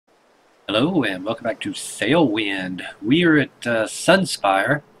Hello and welcome back to Sailwind. We are at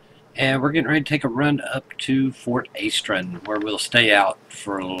Sunspire and we're getting ready to take a run up to Fort Aestrin where we'll stay out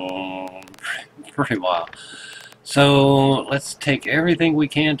for a pretty while. So let's take everything we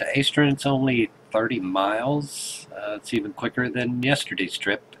can to Aestrin. It's only 30 miles. It's even quicker than yesterday's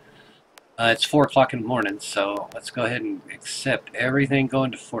trip. It's 4 o'clock in the morning, so let's go ahead and accept everything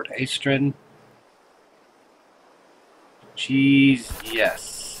going to Fort Aestrin. Cheese,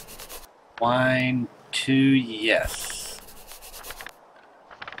 yes. Wine 2, yes.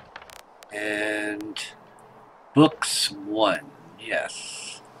 And books 1,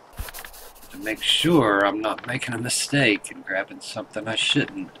 yes. To make sure I'm not making a mistake and grabbing something I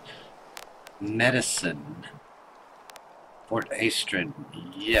shouldn't. Medicine. Fort Aestrin,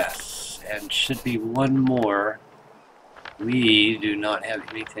 yes. And should be one more. We do not have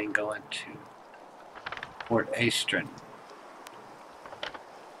anything going to Fort Aestrin.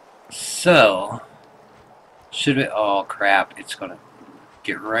 So, should we? Oh crap! It's gonna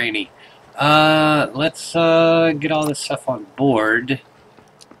get rainy. Let's get all this stuff on board.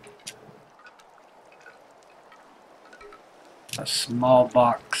 A small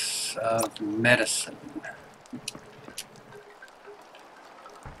box of medicine.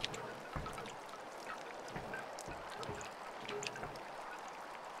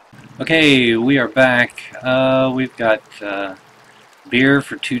 Okay, we are back. We've got beer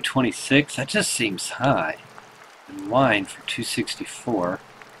for 226. That just seems high. And wine for 264.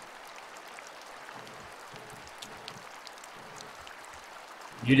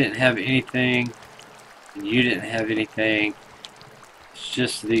 You didn't have anything. And you didn't have anything. It's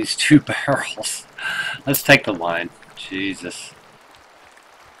just these two barrels. Let's take the wine. Jesus.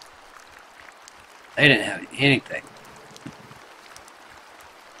 They didn't have anything.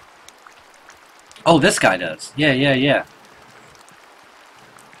 Oh, this guy does. Yeah.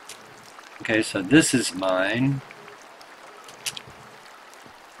 Okay, so this is mine.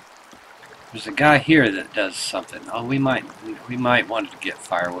 There's a guy here that does something. Oh, we might want to get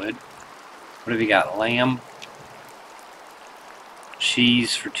firewood. What have you got? Lamb,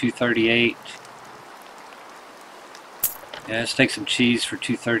 cheese for 238. Yeah, let's take some cheese for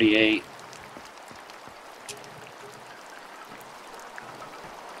 238.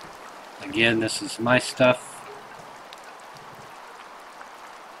 Again, this is my stuff.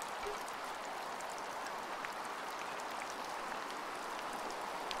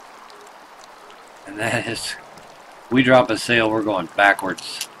 And that is, we drop a sail, we're going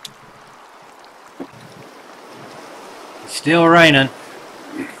backwards. It's still raining.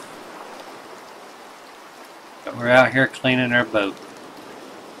 But we're out here cleaning our boat.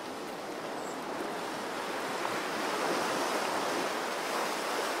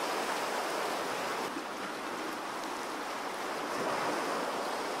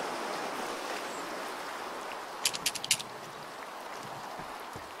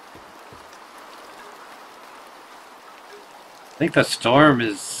 I think the storm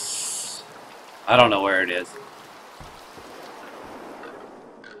is, I don't know where it is.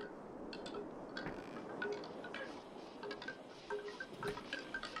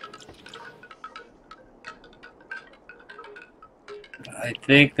 I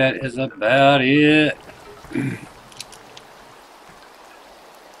think that is about it.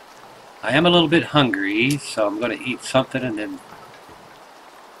 I am a little bit hungry, so I'm going to eat something and then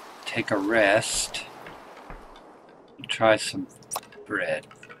take a rest. Try some bread.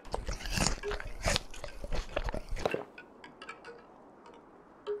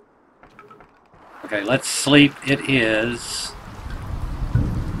 Okay, let's sleep. It is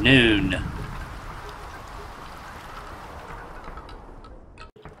noon.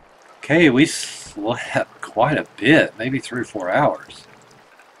 Okay, we slept quite a bit, maybe 3 or 4 hours.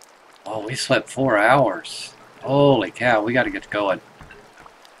 Oh, we slept 4 hours. Holy cow, we got to get going.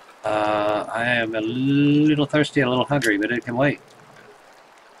 I am a little thirsty and a little hungry, but it can wait.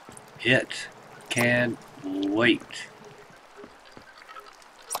 It can wait.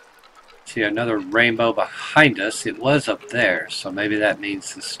 See another rainbow behind us. It was up there, so maybe that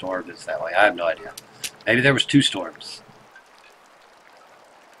means the storm is that way. I have no idea. Maybe there was 2 storms.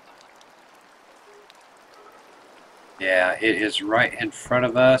 Yeah, it is right in front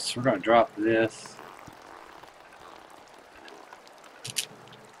of us. We're going to drop this.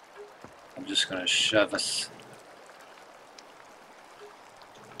 I'm just going to shove us.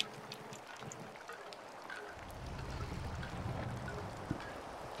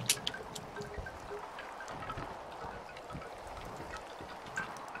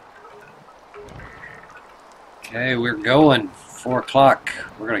 Okay, we're going. 4 o'clock.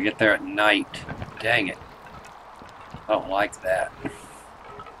 We're going to get there at night. Dang it. I don't like that.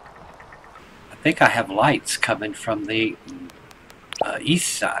 think I have lights coming from the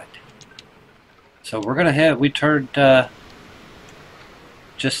east side. So we're gonna head. We turned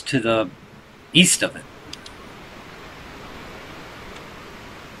just to the east of it.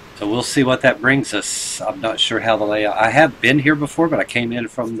 So we'll see what that brings us. I'm not sure how the layout. I have been here before, but I came in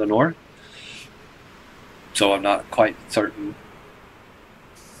from the north, so I'm not quite certain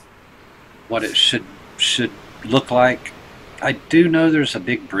what it should look like. I do know there's a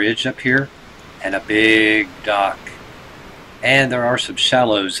big bridge up here and a big dock, and there are some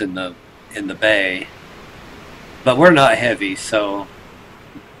shallows in the bay, but we're not heavy, so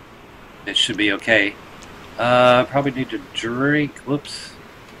it should be okay. Probably need to drink. Whoops.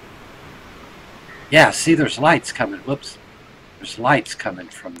 Yeah, see, there's lights coming. Whoops. There's lights coming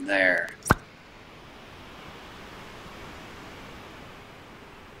from there.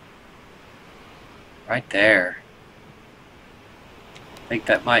 Right there. I think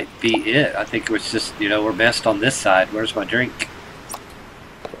that might be it. I think it was just, you know, we're best on this side. Where's my drink?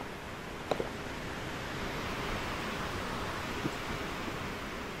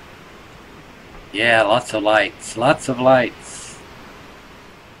 Yeah, lots of lights. Lots of lights.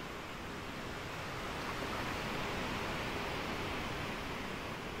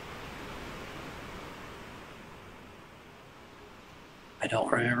 I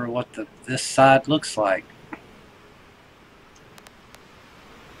don't remember what this side looks like.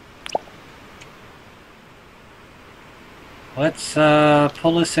 Let's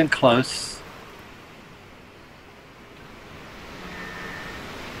pull this in close.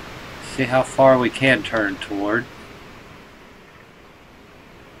 See how far we can turn toward.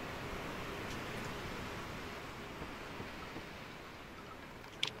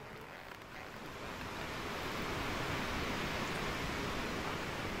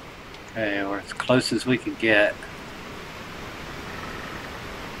 Okay, we're as close as we can get.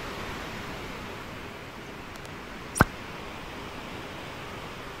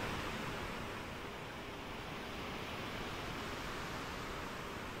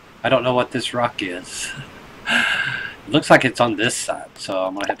 I don't know what this rock is. It looks like it's on this side, so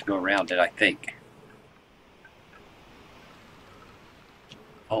I'm going to have to go around it, I think.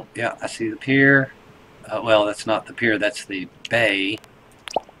 Oh, yeah, I see the pier. Well, that's not the pier, that's the bay.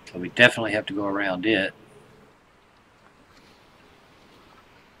 So we definitely have to go around it.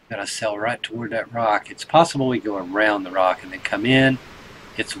 Gotta sail right toward that rock. It's possible we go around the rock and then come in.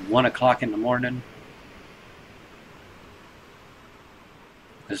 It's 1 o'clock in the morning.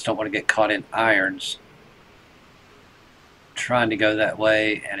 I just don't want to get caught in irons trying to go that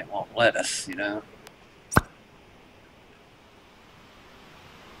way and it won't let us, you know.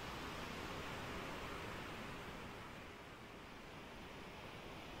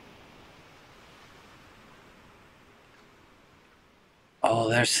 Oh,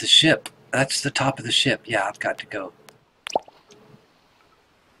 there's the ship. That's the top of the ship. Yeah, I've got to go.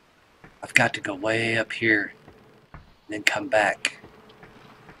 I've got to go way up here and then come back.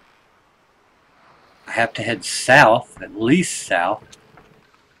 I have to head south, at least south.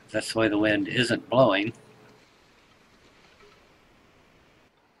 That's the way the wind isn't blowing.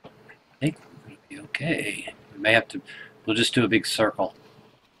 I think we'll be okay. We may have to, we'll just do a big circle.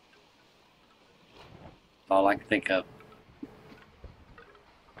 That's all I can think of.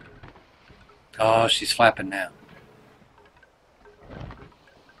 Oh, she's flapping now.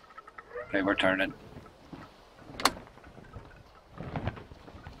 Okay, we're turning.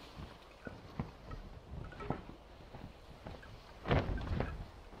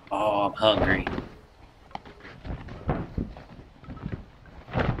 Oh, I'm hungry.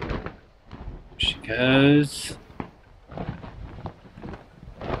 There she goes.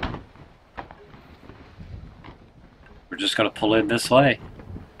 We're just going to pull in this way.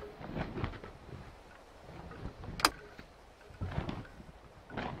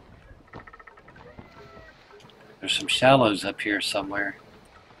 There's some shallows up here somewhere.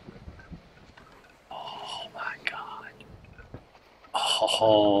 Oh my God.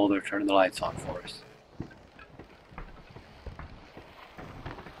 Oh, they're turning the lights on for us.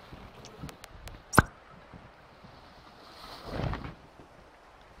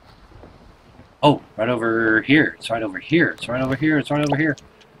 Oh, right over here. It's right over here. It's right over here. It's right over here.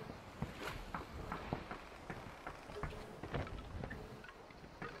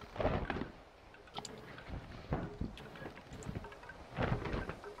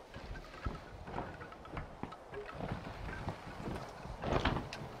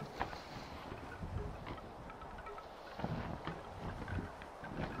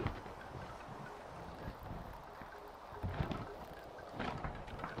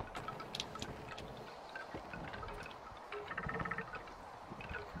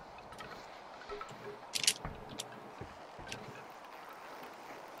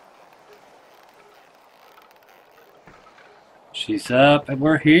 She's up and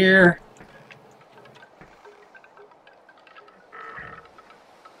we're here.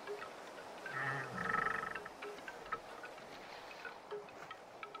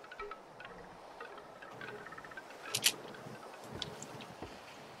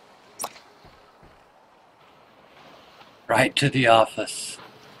 Right to the office.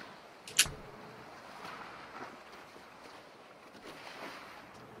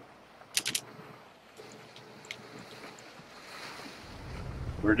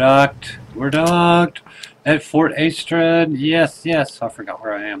 We're docked. We're docked at Fort Aestrin. Yes, yes. I forgot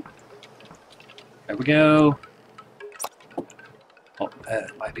where I am. There we go. Oh,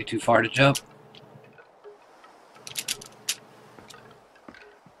 that might be too far to jump.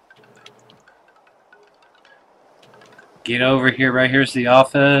 Get over here. Right here's the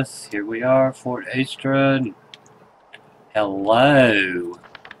office. Here we are, Fort Aestrin. Hello.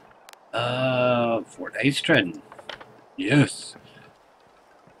 Fort Aestrin. Yes.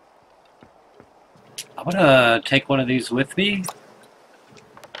 I'm gonna take one of these with me.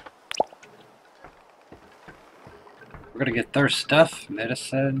 We're gonna get their stuff,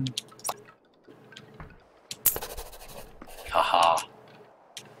 medicine. Haha.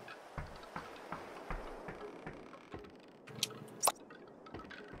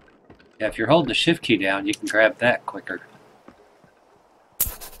 Yeah, if you're holding the shift key down, you can grab that quicker.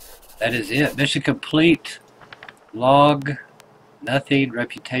 That is it. Mission complete. Log. Nothing.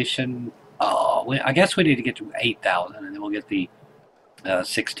 Reputation. Oh, I guess we need to get to 8,000 and then we'll get the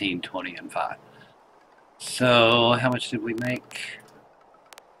 16, 20, and 5. So, how much did we make?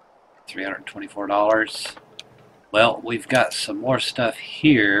 $324. Well, we've got some more stuff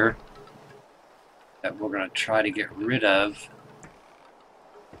here that we're going to try to get rid of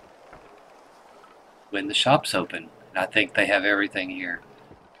when the shop's open. And I think they have everything here.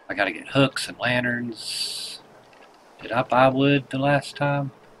 I got to get hooks and lanterns. Did I buy wood the last time?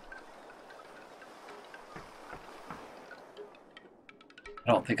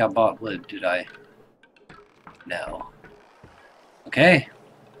 I don't think I bought wood, did I? No. Okay.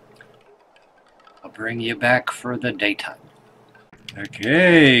 I'll bring you back for the daytime.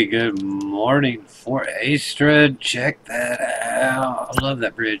 Okay, good morning, Fort Aestrin. Check that out. I love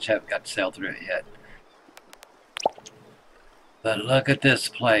that bridge. Haven't got to sail through it yet. But look at this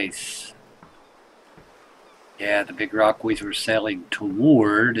place. Yeah, the big rock we were sailing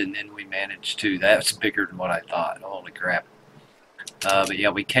toward, and then we managed to. That's bigger than what I thought. Holy crap. But yeah,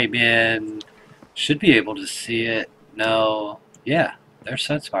 we came in. Should be able to see it. No. Yeah, there's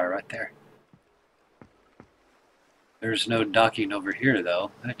Sunspire right there. There's no docking over here, though,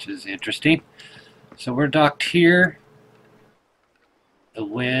 which is interesting. So we're docked here. The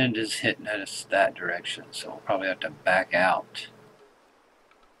wind is hitting at us that direction, so we'll probably have to back out.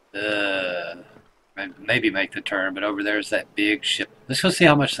 Maybe make the turn, but over there's that big ship. Let's go see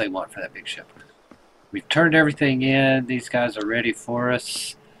how much they want for that big ship. We've turned everything in. These guys are ready for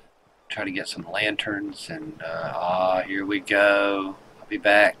us. Try to get some lanterns, and here we go. I'll be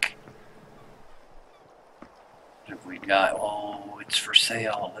back. What have we got? Oh, it's for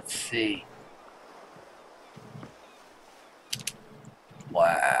sale. Let's see.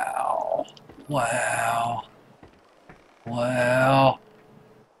 Wow. Wow. Wow.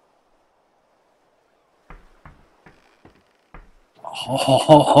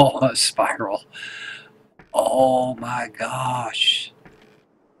 Oh, a spiral. Oh my gosh.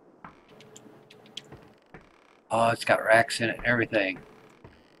 Oh, it's got racks in it and everything.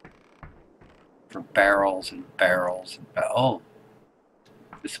 For barrels and barrels and oh.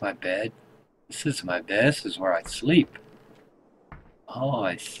 This is my bed? This is my bed. This is where I sleep. Oh,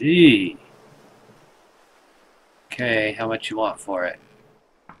 I see. Okay, how much you want for it?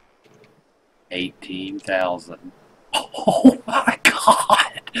 18,000. Oh my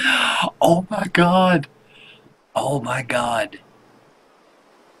god! Oh my god! Oh my god!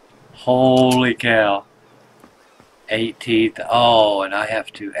 Holy cow! 18th. Oh, and I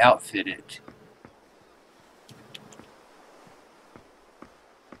have to outfit it.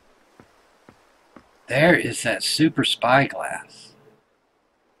 There is that super spyglass.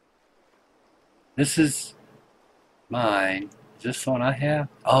 This is mine. Is this the one I have?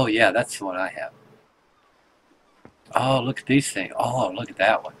 Oh yeah, that's the one I have. Oh, look at these things. Oh, look at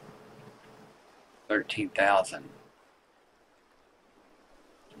that one. 13,000.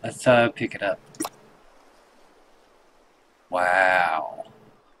 Let's pick it up. Wow.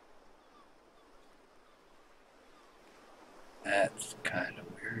 That's kind of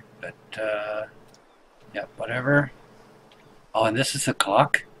weird, but yeah, whatever. Oh, and this is a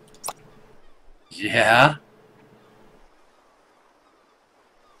clock? Yeah.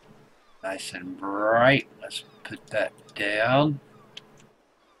 Nice and bright. Let's put that down.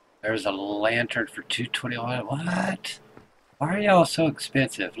 There's a lantern for 221. What? Why are y'all so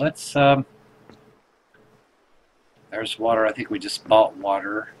expensive? Let's there's water. I think we just bought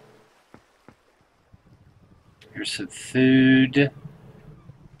water. Here's some food.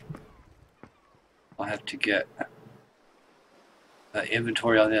 I'll have to get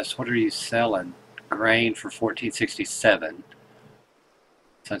inventory on this. What are you selling? Grain for 1467.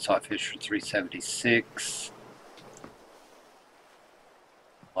 Sunsalt fish for 376.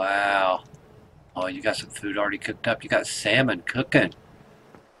 Wow. Oh, you got some food already cooked up. You got salmon cooking.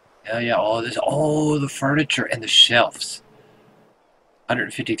 Hell yeah. Oh, this. Oh, the furniture and the shelves.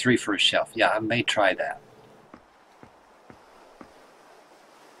 153 for a shelf. Yeah, I may try that.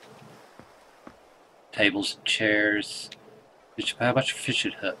 Tables and chairs. How much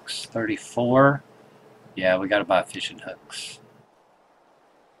fishing hooks? 34. Yeah, we gotta buy fishing hooks.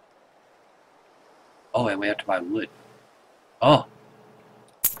 Oh, and we have to buy wood. Oh.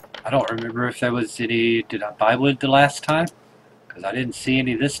 I don't remember if there was any... Did I buy wood the last time? Because I didn't see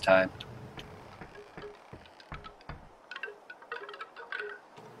any this time.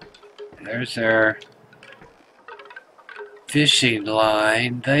 There's their fishing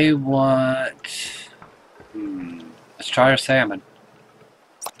line. They want... Let's try our salmon.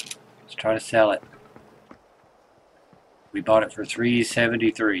 Let's try to sell it. We bought it for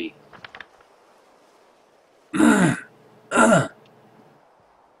 $3.73.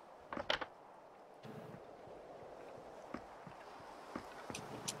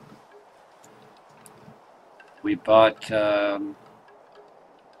 We bought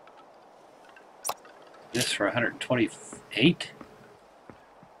this for 128.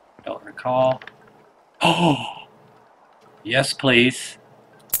 Don't recall. Oh, yes, please.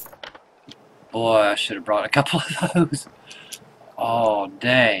 Boy, I should have brought a couple of those. Oh,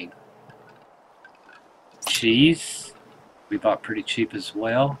 dang. Cheese. We bought pretty cheap as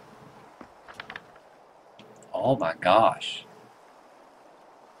well. Oh my gosh.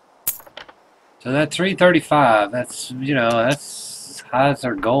 So that 335, that's, you know, that's as high as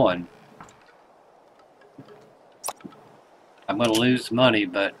they're going. I'm going to lose money,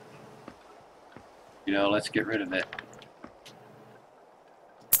 but, you know, let's get rid of it.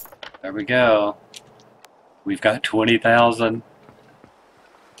 There we go. We've got 20,000.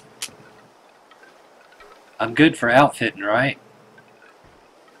 I'm good for outfitting, right?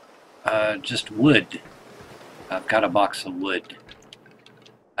 Just wood. I've got a box of wood.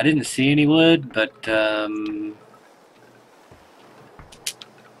 I didn't see any wood, but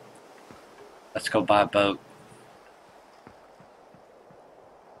let's go buy a boat.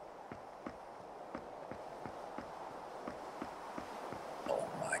 Oh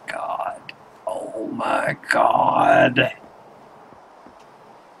my God. Oh my God.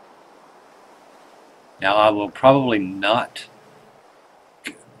 Now I will probably not.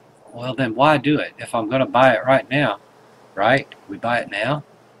 Well then why do it if I'm going to buy it right now? Right? We buy it now?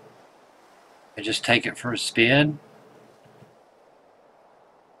 And just take it for a spin?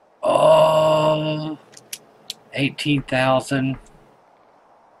 Oh, 18,000.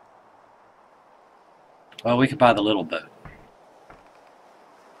 Well, we could buy the little boat.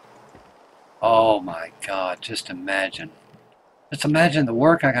 Oh my God, just imagine. Just imagine the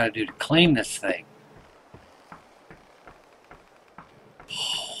work I gotta do to clean this thing.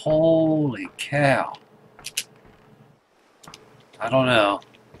 Holy cow. I don't know.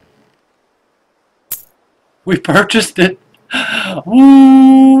 We purchased it.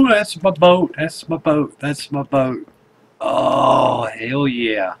 Woo! That's my boat. That's my boat. That's my boat. Oh, hell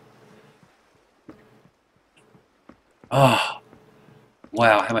yeah. Oh,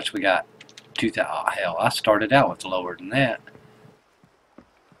 wow. How much we got? 2,000. Oh, hell, I started out with lower than that.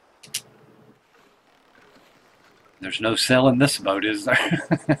 There's no selling this boat, is there?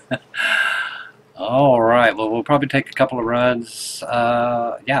 Alright, well, we'll probably take a couple of runs.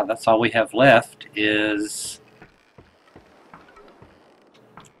 Yeah, that's all we have left is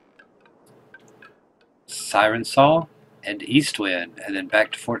Siren Song and Eastwind, and then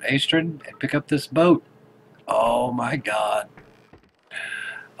back to Fort Aestrin and pick up this boat. Oh my God.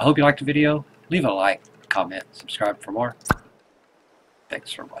 I hope you liked the video. Leave a like, comment, subscribe for more.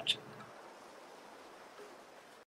 Thanks for watching.